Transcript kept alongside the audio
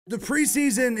The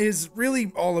preseason is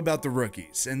really all about the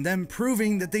rookies and them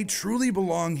proving that they truly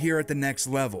belong here at the next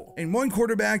level. And one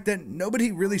quarterback that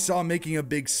nobody really saw making a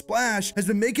big splash has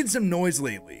been making some noise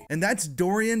lately, and that's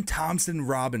Dorian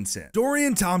Thompson-Robinson.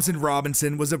 Dorian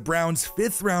Thompson-Robinson was a Browns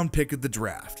 5th round pick of the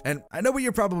draft, and I know what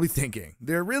you're probably thinking.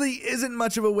 There really isn't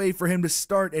much of a way for him to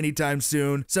start anytime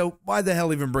soon, so why the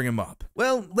hell even bring him up?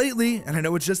 Well, lately, and I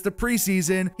know it's just the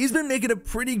preseason, he's been making a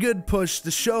pretty good push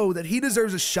to show that he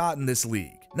deserves a shot in this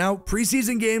league. Now,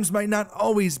 preseason games might not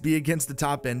always be against the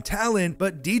top end talent,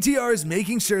 but DTR is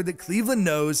making sure that Cleveland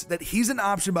knows that he's an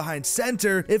option behind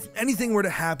center if anything were to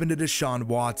happen to Deshaun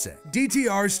Watson.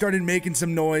 DTR started making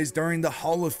some noise during the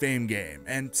Hall of Fame game,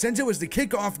 and since it was the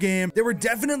kickoff game, there were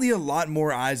definitely a lot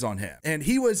more eyes on him, and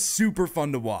he was super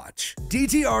fun to watch.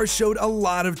 DTR showed a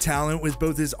lot of talent with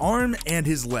both his arm and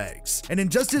his legs, and in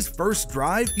just his first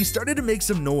drive, he started to make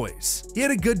some noise. He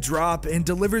had a good drop and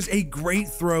delivers a great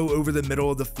throw over the middle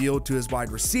of the field to his wide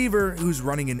receiver who's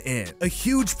running an in. A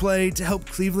huge play to help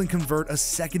Cleveland convert a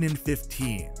 2nd and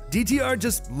 15. DTR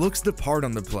just looks the part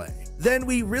on the play. Then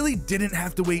we really didn't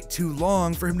have to wait too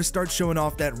long for him to start showing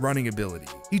off that running ability.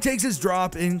 He takes his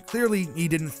drop and clearly he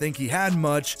didn't think he had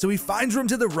much, so he finds room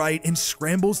to the right and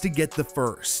scrambles to get the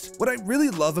first. What I really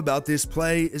love about this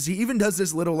play is he even does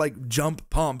this little jump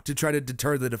pump to try to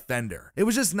deter the defender. It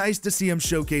was just nice to see him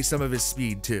showcase some of his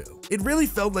speed too. It really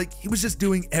felt like he was just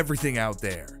doing everything out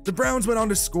there. The Browns went on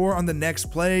to score on the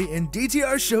next play, and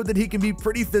DTR showed that he can be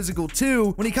pretty physical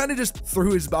too when he kind of just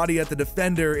threw his body at the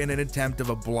defender in an attempt of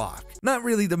a block. Not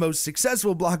really the most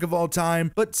successful block of all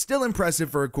time, but still impressive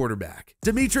for a quarterback.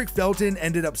 Demetric Felton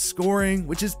ended up scoring,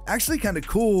 which is actually kind of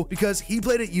cool because he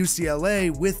played at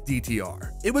UCLA with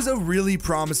DTR. It was a really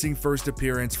promising first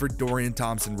appearance for Dorian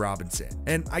Thompson-Robinson,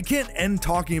 and I can't end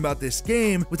talking about this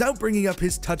game without bringing up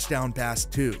his touchdown pass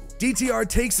too. DTR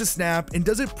takes the snap and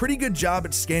does a pretty good job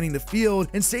at scanning the field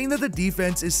and saying that the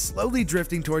defense is slowly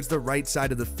drifting towards the right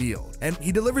side of the field, and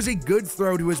he delivers a good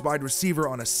throw to his wide receiver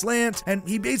on a slant, and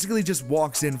he basically just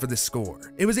walks in for the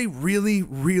score. It was a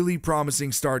really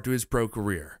promising start to his pro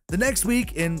career. The next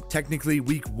week, in technically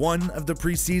week 1 of the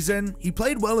preseason, he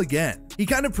played well again. He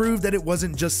kind of proved that it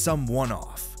wasn't just some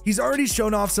one-off. He's already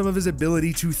shown off some of his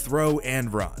ability to throw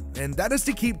and run, and that is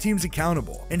to keep teams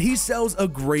accountable, and he sells a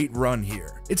great run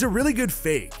here. It's a really good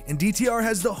fake, and DTR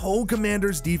has the whole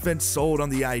Commanders defense sold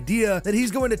on the idea that he's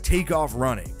going to take off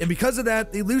running, and because of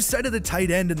that, they lose sight of the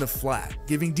tight end in the flat,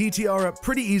 giving DTR a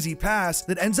pretty easy pass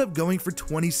that ends up going for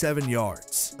 27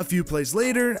 yards. A few plays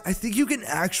later, I think you can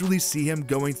actually see him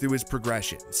going through his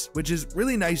progressions, which is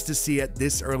really nice to see at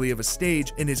this early of a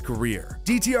stage in his career.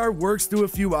 DTR works through a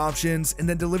few options and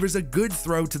then delivers a good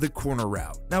throw to the corner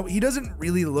route. Now, he doesn't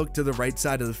really look to the right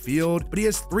side of the field, but he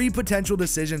has 3 potential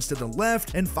decisions to the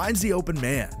left and finds the open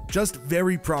man. Just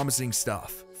very promising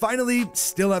stuff. Finally,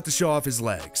 still have to show off his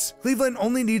legs. Cleveland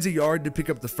only needs a yard to pick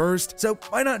up the first, so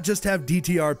why not just have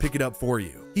DTR pick it up for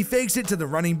you? He fakes it to the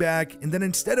running back, and then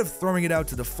instead of throwing it out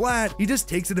to the flat, he just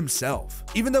takes it himself.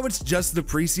 Even though it's just the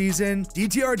preseason,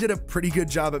 DTR did a pretty good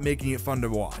job at making it fun to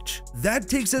watch. That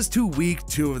takes us to week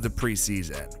 2 of the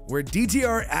preseason, where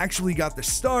DTR actually got the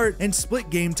start and split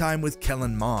game time with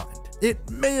Kellen Mond. It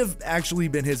may have actually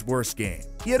been his worst game.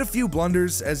 He had a few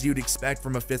blunders, as you'd expect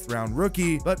from a 5th round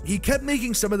rookie, but he kept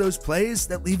making some of those plays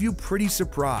that leave you pretty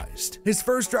surprised. His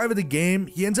first drive of the game,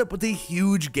 he ends up with a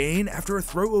huge gain after a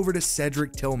throw over to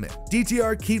Cedric Tillman.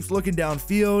 DTR keeps looking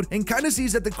downfield and kind of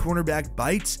sees that the cornerback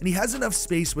bites and he has enough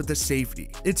space with the safety.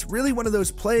 It's really one of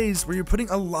those plays where you're putting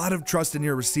a lot of trust in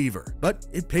your receiver, but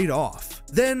it paid off.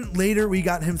 Then later we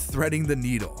got him threading the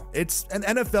needle. It's an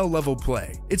NFL level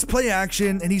play. It's play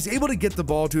action and he's able to get the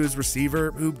ball to his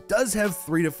receiver, who does have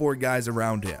 3 to 4 guys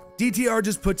around him. DTR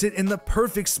just puts it in the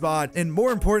perfect spot and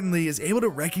more importantly is able to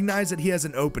recognize that he has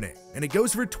an opening, and it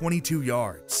goes for 22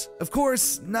 yards. Of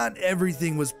course, not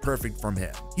everything was perfect from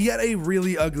him. He had a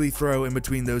really ugly throw in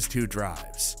between those 2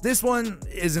 drives. This one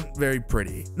isn't very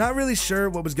pretty. Not really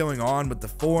sure what was going on with the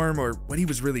form or what he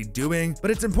was really doing, but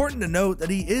it's important to note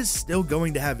that he is still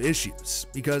going to have issues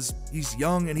because he's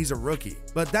young and he's a rookie.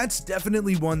 But that's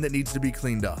definitely one that needs to be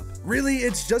cleaned up. Really,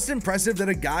 it's just impressive that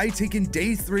a guy taken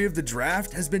day 3 of the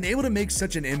draft has been able to make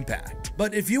such an impact.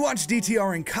 But if you watched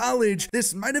DTR in college,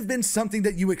 this might have been something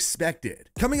that you expected.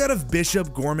 Coming out of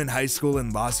Bishop Gorman High School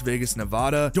in Las Vegas,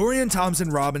 Nevada, Dorian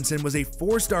Thompson-Robinson was a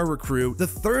 4-star recruit, the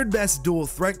 3rd best dual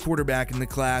threat quarterback in the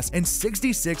class, and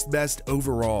 66th best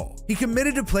overall. He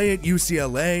committed to play at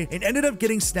UCLA and ended up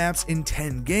getting snaps in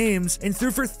 10 games and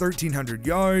threw for 1,300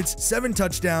 yards, 7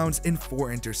 touchdowns, and 4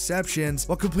 interceptions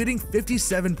while completing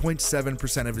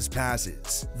 57.7% of his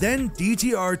passes. Then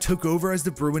DTR took over as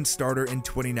the Bruins starter in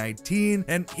 2019,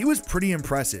 and he was pretty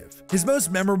impressive. His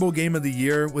most memorable game of the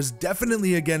year was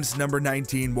definitely against number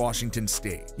 19 Washington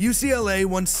State. UCLA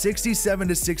won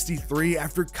 67-63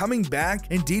 after coming back,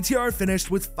 and DTR finished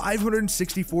with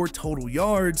 564 total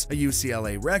yards, a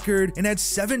UCLA record, and had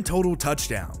 7 total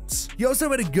touchdowns. He also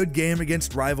had a good game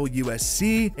against rival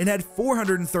USC and had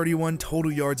 431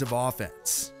 total yards of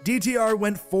offense. DTR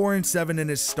went 4-7 in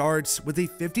his starts with a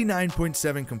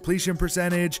 59.7 completion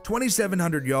percentage,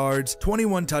 2,700 yards,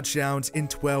 21 touchdowns, and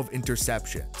 12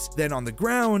 interceptions. Then on the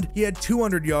ground, he had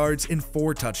 200 yards and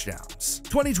 4 touchdowns.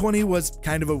 2020 was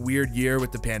kind of a weird year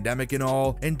with the pandemic and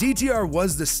all, and DTR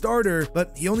was the starter,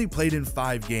 but he only played in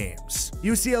 5 games.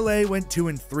 UCLA went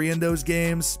 2-3 in those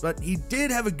games, but he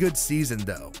did have a good season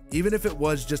though, even if it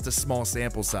was just a small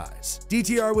sample size.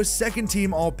 DTR was second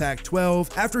team All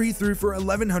Pac-12 after he threw for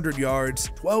 1,100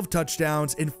 yards, 12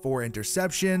 touchdowns, and 4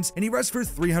 interceptions, and he rushed for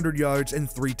 300 yards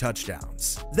and 3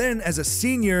 touchdowns. Then, as a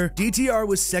senior, DTR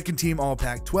was second team All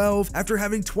Pac-12 after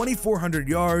having 2,400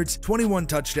 yards, 21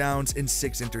 touchdowns, and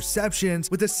 6 interceptions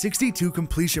with a 62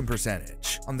 completion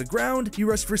percentage. On the ground, he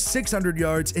rushed for 600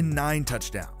 yards and 9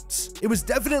 touchdowns. It was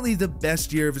definitely the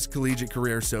best year of his collegiate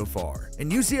career so far,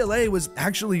 and UCLA was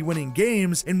actually winning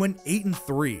games and went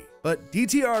 8-3. But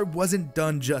DTR wasn't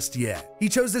done just yet. He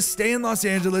chose to stay in Los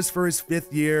Angeles for his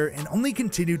 5th year and only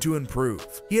continued to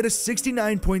improve. He had a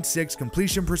 69.6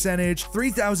 completion percentage,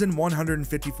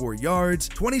 3,154 yards,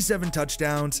 27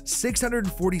 touchdowns,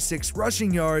 646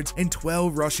 rushing yards, and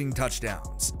 12 rushing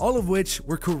touchdowns, all of which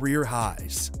were career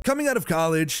highs. Coming out of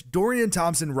college, Dorian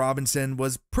Thompson-Robinson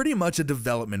was pretty much a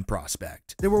development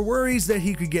prospect. There were worries that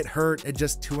he could get hurt at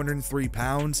just 203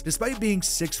 pounds despite being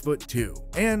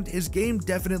 6'2", and his game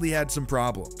definitely had some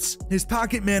problems. His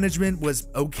pocket management was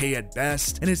okay at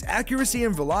best, and his accuracy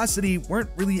and velocity weren't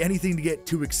really anything to get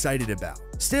too excited about.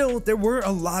 Still, there were a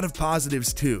lot of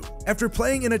positives too. After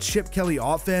playing in a Chip Kelly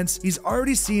offense, he's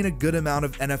already seen a good amount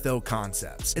of NFL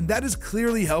concepts, and that has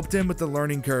clearly helped him with the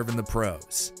learning curve in the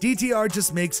pros. DTR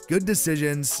just makes good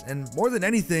decisions, and more than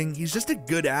anything, he's just a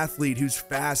good athlete who's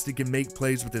fast and can make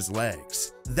plays with his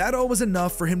legs. That all was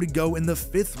enough for him to go in the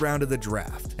 5th round of the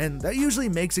draft, and that usually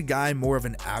makes a guy more of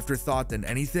an afterthought than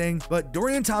anything, but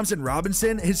Dorian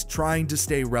Thompson-Robinson is trying to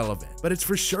stay relevant, but it's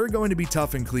for sure going to be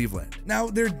tough in Cleveland. Now,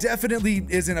 there definitely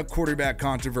isn't a quarterback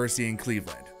controversy in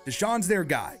Cleveland. Deshaun's their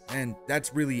guy, and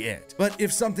that's really it. But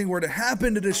if something were to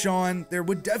happen to Deshaun, there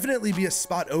would definitely be a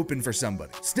spot open for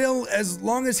somebody. Still, as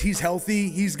long as he's healthy,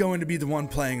 he's going to be the one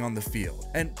playing on the field.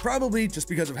 And probably just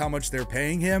because of how much they're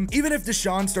paying him, even if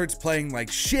Deshaun starts playing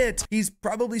like shit, he's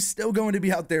probably still going to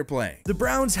be out there playing. The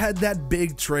Browns had that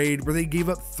big trade where they gave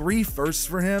up 3 firsts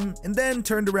for him, and then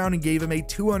turned around and gave him a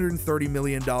 $230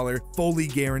 million fully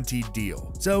guaranteed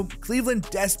deal. So Cleveland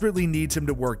desperately needs him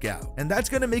to work out, and that's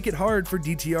going to make it hard for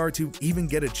DTR to even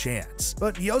get a chance.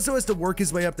 But he also has to work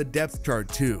his way up the depth chart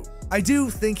too. I do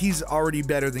think he's already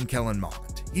better than Kellen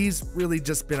Mond. He's really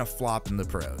just been a flop in the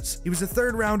pros. He was a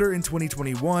 3rd rounder in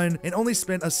 2021 and only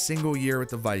spent a single year with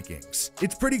the Vikings.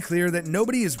 It's pretty clear that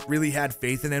nobody has really had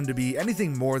faith in him to be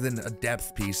anything more than a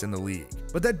depth piece in the league.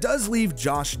 But that does leave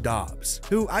Josh Dobbs,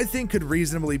 who I think could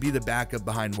reasonably be the backup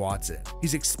behind Watson.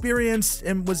 He's experienced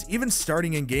and was even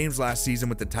starting in games last season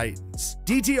with the Titans.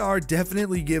 DTR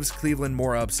definitely gives Cleveland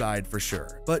more upside for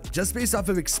sure, but just based off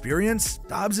of experience,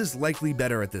 Dobbs is likely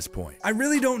better at this point. I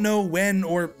really don't know when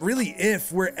or really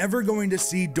if we're ever going to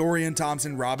see Dorian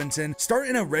Thompson-Robinson start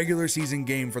in a regular season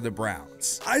game for the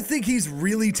Browns. I think he's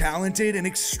really talented and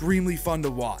extremely fun to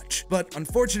watch, but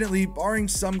unfortunately, barring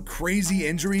some crazy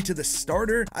injury to the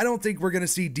starter, I don't think we're going to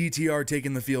see DTR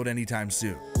taking the field anytime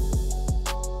soon.